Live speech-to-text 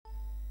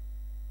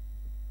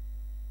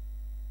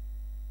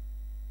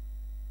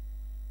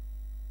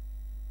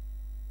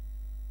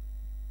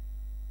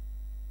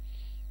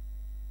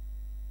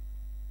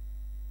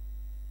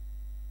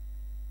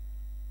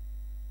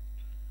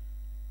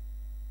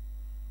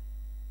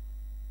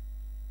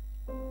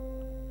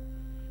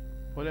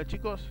Hola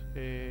chicos,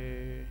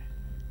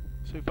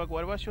 soy Facu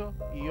Arballo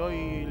y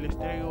hoy les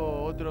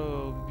traigo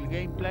otro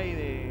gameplay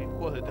de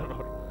juegos de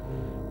terror.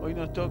 Hoy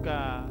nos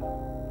toca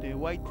The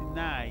White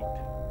Knight.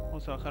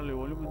 Vamos a bajarle el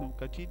volumen un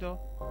cachito,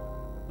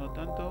 no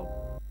tanto,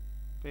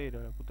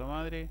 pero la puta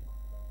madre.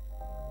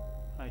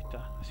 Ahí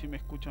está, así me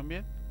escuchan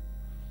bien.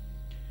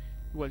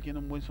 Igual tiene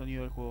un buen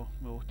sonido el juego,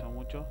 me gusta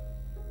mucho.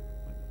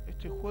 Bueno,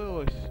 este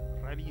juego es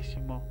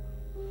rarísimo.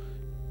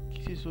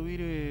 Quise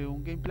subir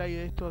un gameplay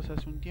de estos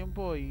hace un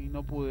tiempo y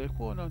no pude. El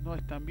juego no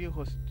es tan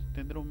viejo,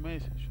 tendrá un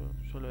mes.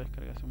 Yo lo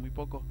descargué hace muy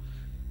poco.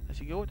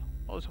 Así que bueno,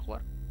 vamos a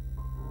jugar.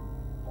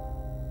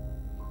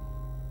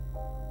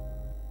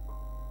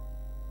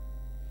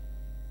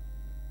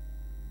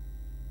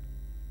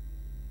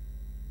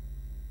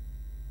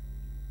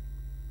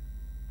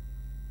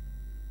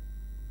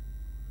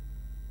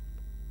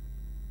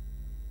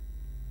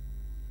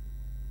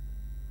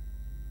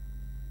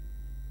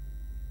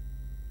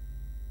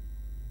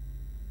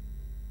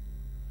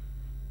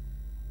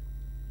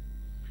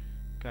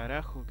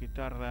 Carajo que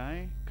tarda,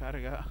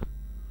 carga.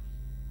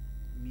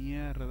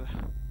 Mierda.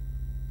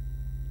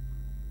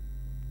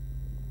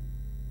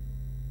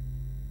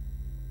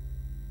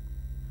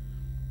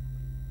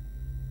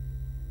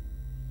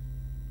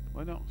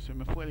 Bueno, se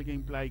me fue el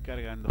gameplay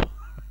cargando.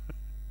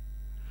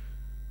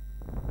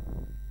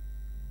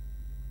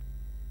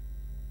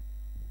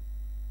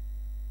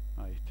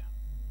 Ahí está.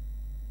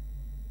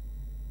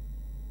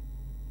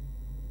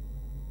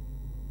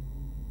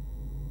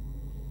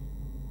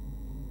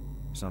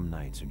 Some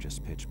nights are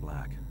just pitch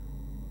black,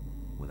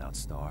 without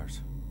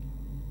stars,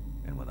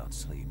 and without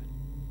sleep.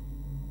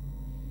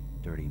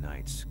 Dirty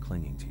nights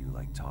clinging to you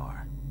like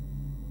tar.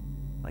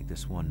 Like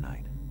this one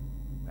night,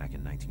 back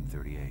in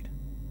 1938.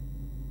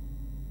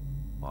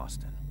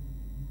 Boston.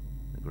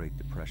 The Great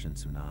Depression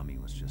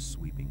tsunami was just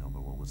sweeping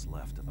over what was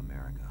left of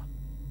America.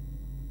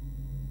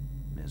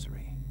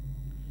 Misery,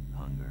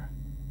 hunger,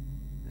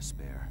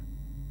 despair.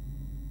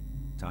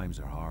 Times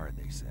are hard,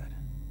 they said.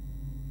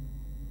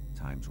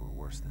 Times were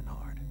worse than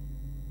hard.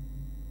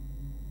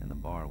 And the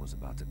bar was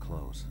about to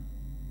close.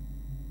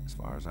 As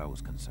far as I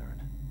was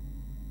concerned,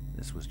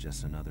 this was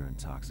just another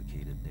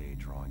intoxicated day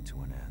drawing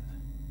to an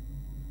end.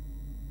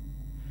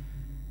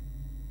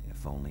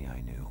 If only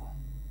I knew.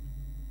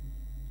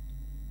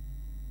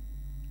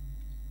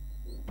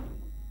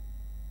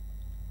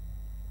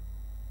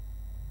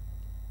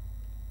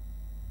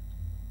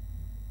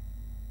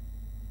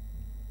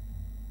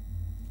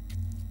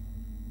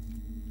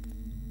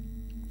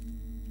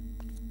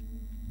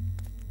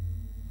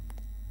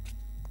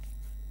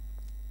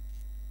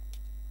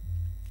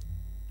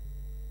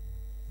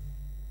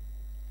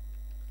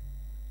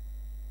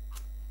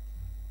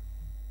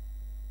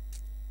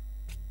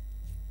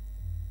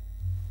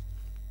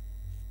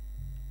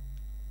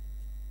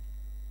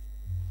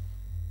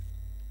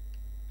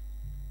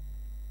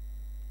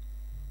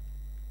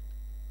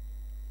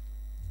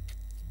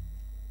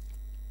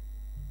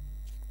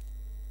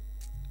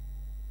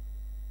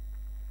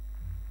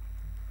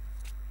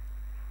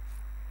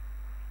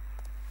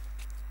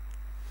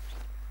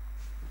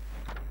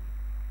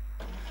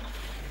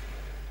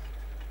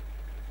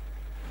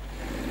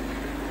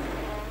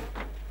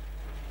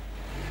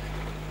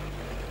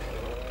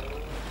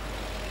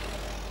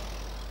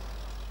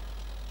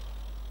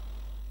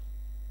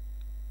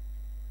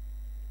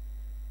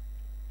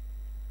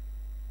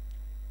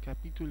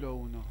 Capítulo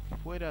 1.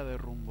 Fuera de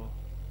rumbo.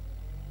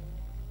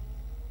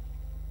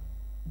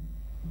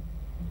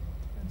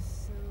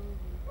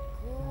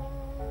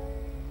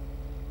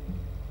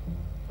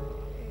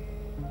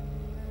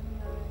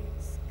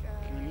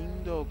 Qué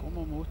lindo,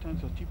 cómo me gustan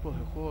esos tipos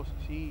de juegos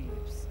así,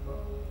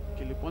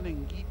 que le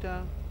ponen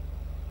guita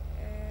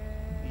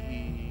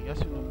y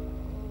hacen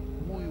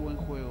un muy buen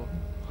juego.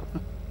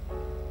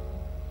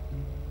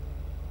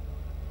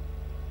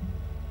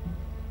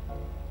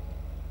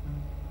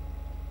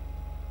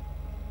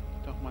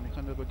 Estamos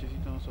manejando el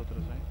cochecito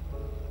nosotros,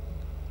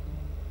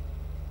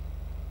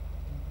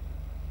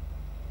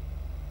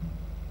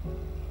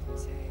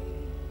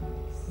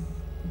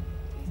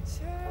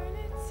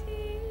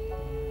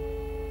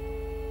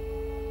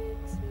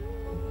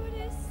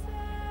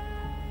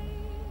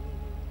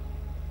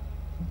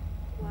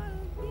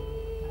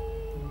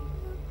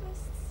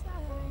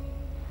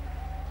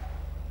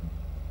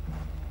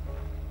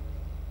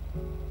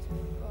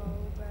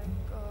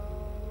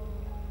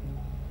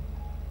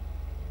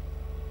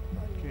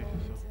 ¿Qué es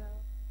eso?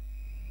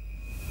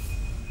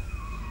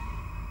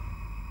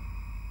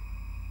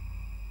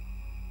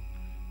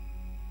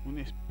 Un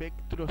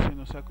espectro se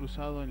nos ha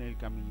cruzado en el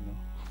camino.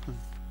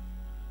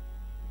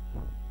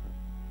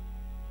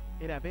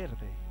 Era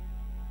verde.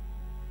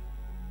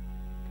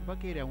 Capaz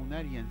que era un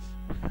aliens.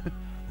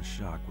 The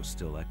shock was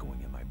still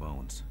echoing in my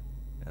bones,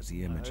 as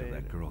the image of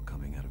that girl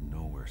coming out of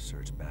nowhere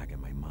surged back in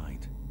my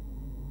mind.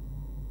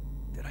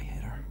 Did I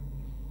hit her?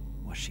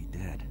 Was she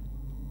dead?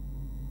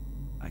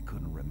 I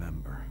couldn't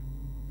remember.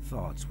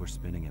 Thoughts were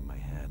spinning in my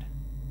head.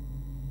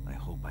 I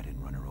hope I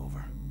didn't run her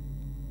over.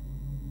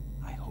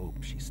 I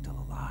hope she's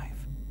still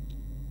alive.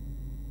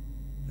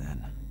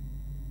 Then,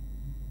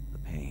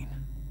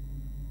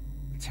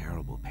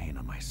 terrible pain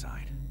on my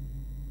side.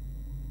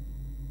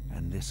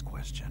 And this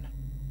question.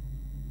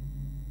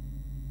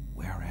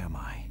 Where am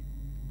I?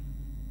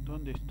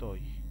 ¿Dónde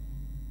estoy?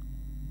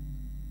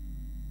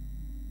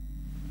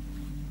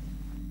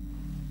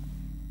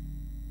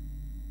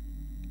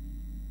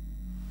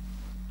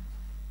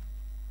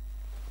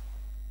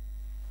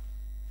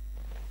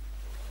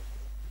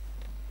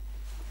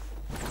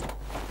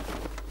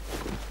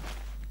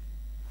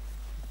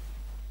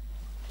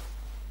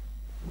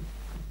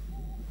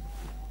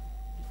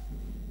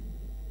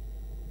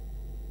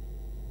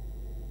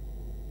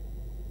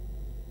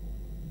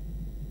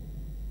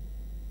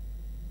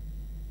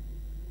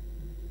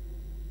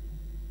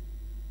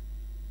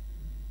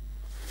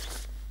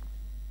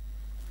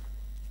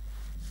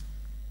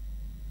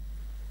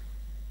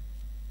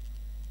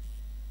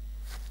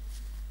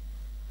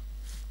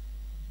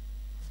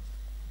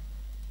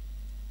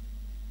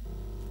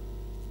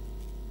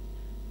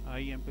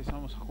 Ahí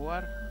empezamos a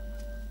jugar.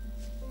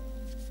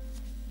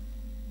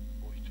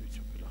 Uy, estoy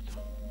hecho pelota.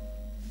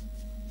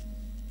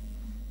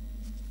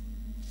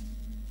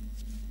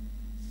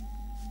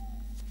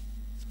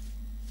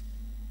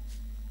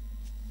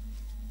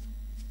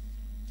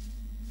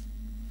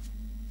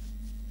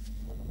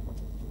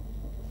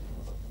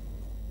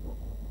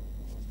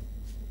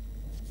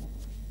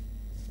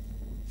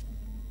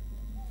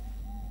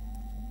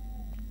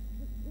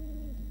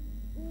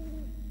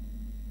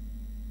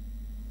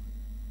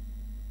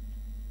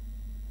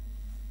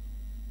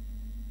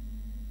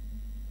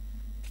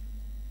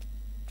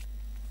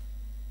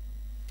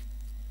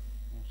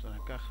 A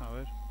la caja, a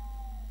ver.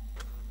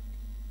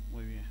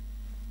 Muy bien.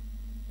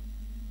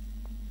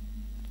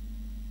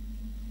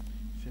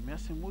 Se me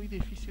hace muy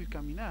difícil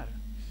caminar.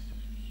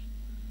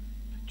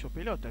 Está hecho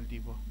pelota el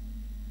tipo.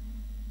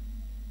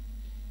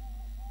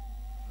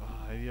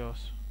 Ay,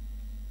 Dios.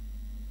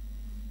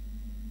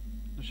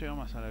 No llega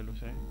más a la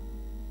luz,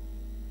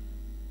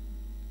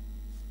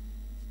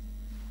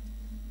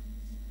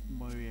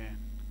 Muy bien.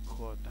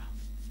 J.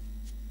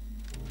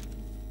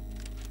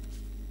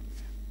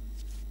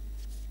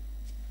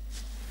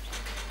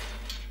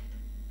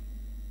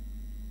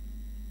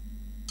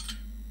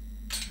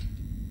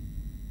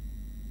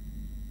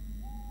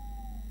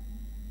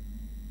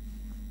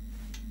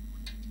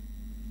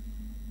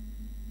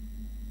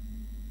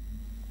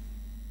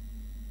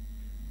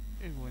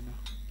 Es bueno.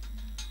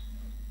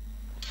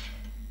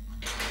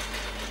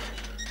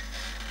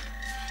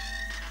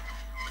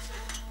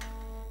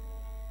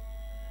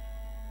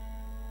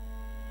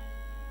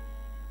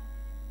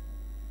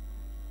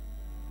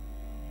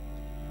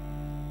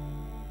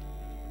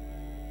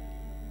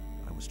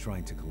 I was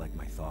trying to collect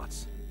my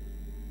thoughts,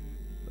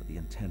 but the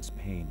intense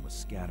pain was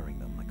scattering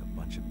them like a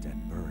bunch of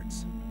dead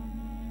birds.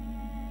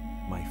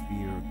 My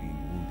fear of being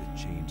wounded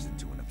changed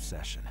into an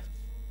obsession.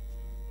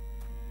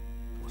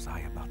 Was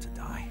I about to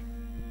die?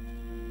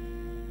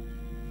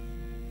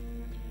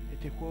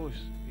 Este juego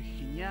es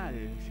genial,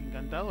 es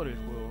encantador el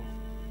juego.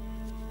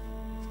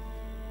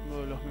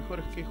 Uno de los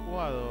mejores que he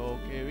jugado o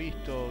que he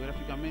visto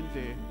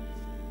gráficamente.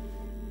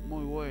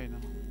 Muy bueno,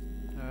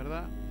 la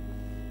verdad.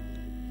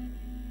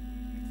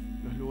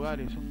 Los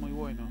lugares son muy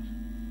buenos.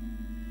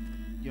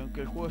 Y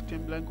aunque el juego esté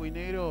en blanco y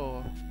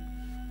negro,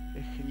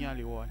 es genial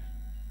igual.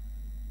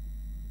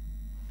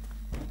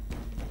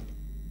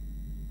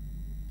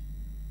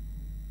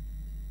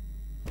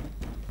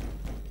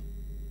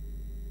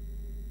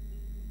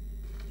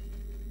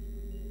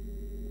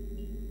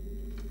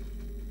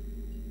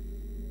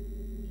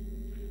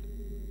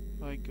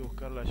 Hay que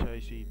buscar la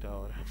llavecita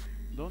ahora.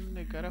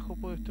 ¿Dónde carajo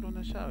puedo estar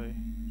una llave?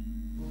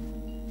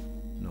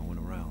 No one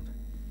around.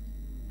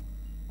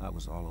 I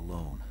was all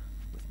alone,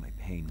 with my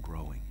pain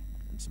growing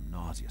and some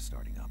nausea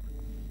starting up.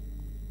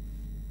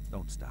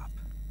 Don't stop.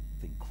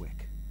 Think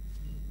quick.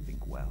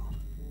 Think well.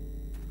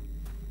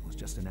 It was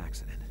just an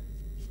accident.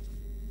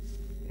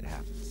 It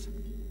happens.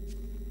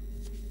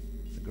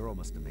 The girl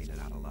must have made it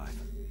out alive.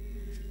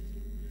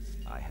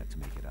 I had to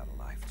make it out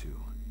alive too.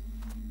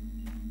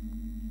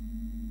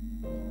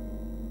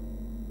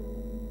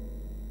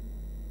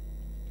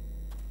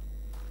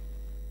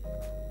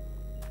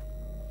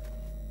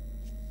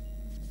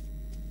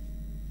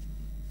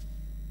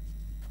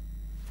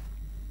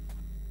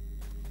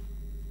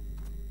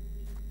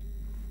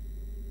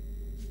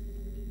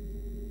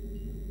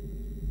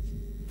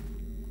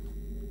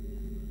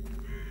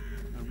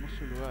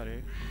 Hermoso lugar,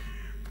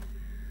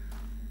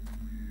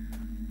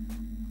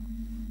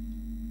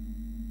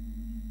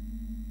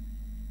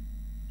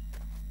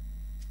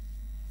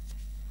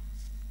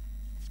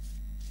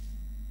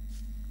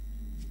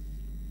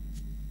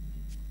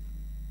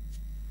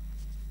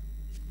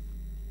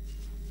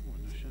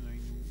 Bueno, ya no hay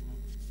ninguno.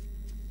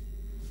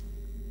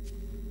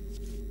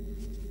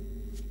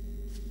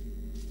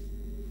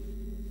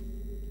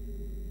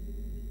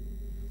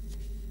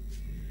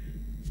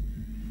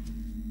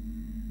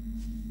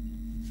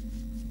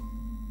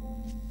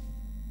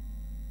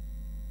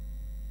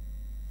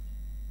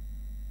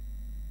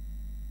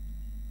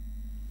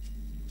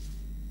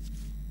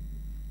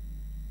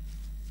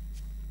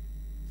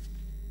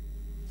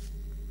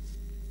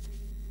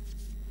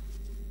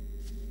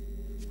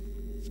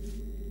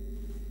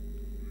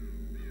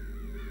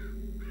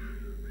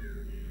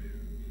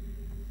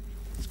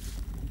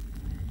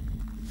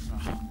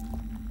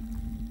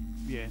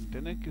 Bien,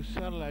 tenés que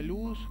usar la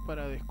luz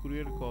para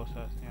descubrir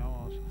cosas,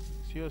 digamos,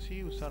 sí o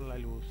sí usar la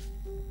luz.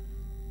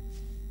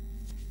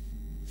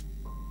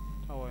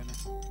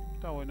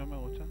 Está bueno, me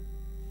gusta.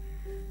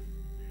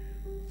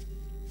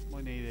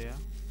 Buena idea.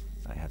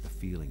 I had the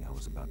feeling I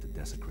was about to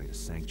desecrate a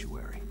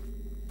sanctuary,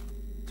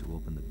 to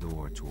open the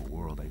door to a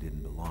world I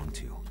didn't belong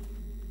to.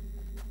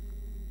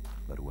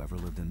 But whoever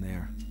lived in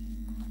there,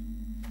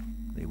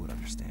 they would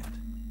understand.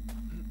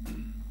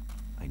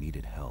 I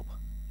needed help.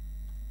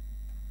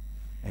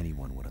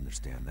 Anyone would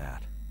understand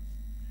that.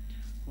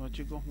 Bueno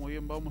chicos, muy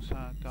bien, vamos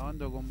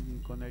acabando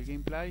con el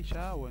gameplay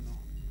ya. Bueno,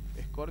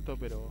 es corto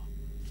pero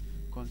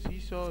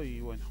conciso y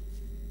bueno.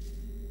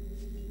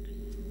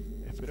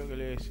 Espero que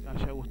les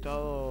haya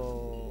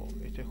gustado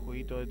este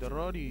jueguito de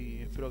terror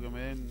y espero que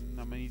me den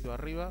una manito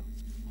arriba.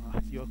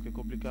 Ay, Dios, qué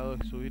complicado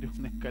es subir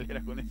una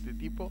escalera con este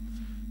tipo.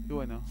 Y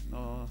bueno,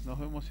 nos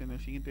vemos en el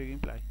siguiente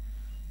gameplay.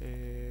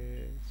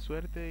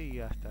 Suerte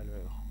y hasta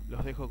luego.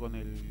 Los dejo con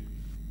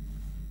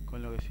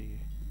lo que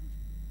sigue.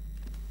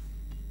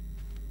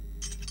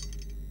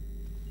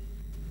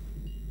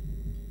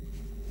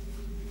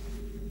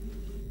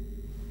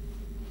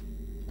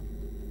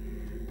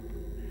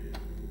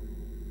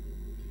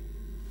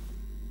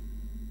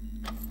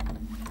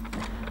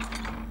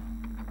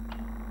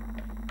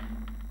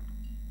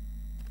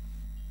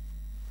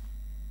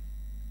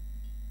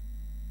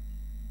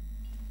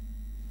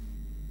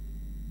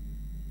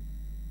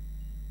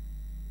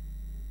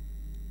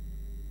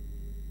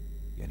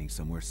 Getting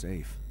somewhere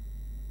safe.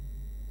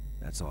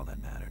 That's all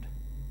that mattered.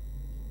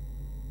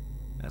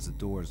 As the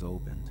doors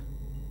opened,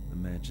 the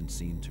mansion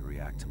seemed to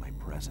react to my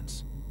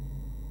presence.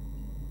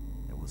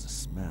 There was a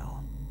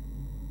smell,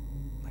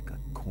 like a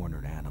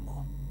cornered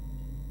animal.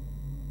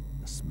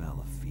 The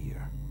smell of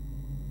fear.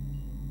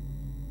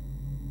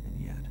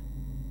 And yet,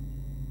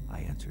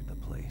 I entered the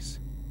place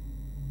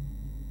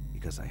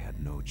because I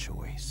had no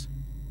choice.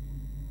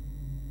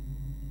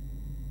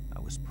 I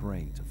was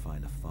praying to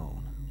find a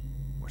phone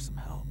or some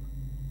help.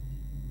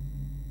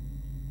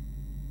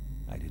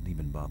 I didn't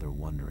even bother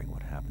wondering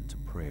what happened to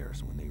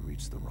prayers when they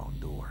reached the wrong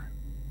door.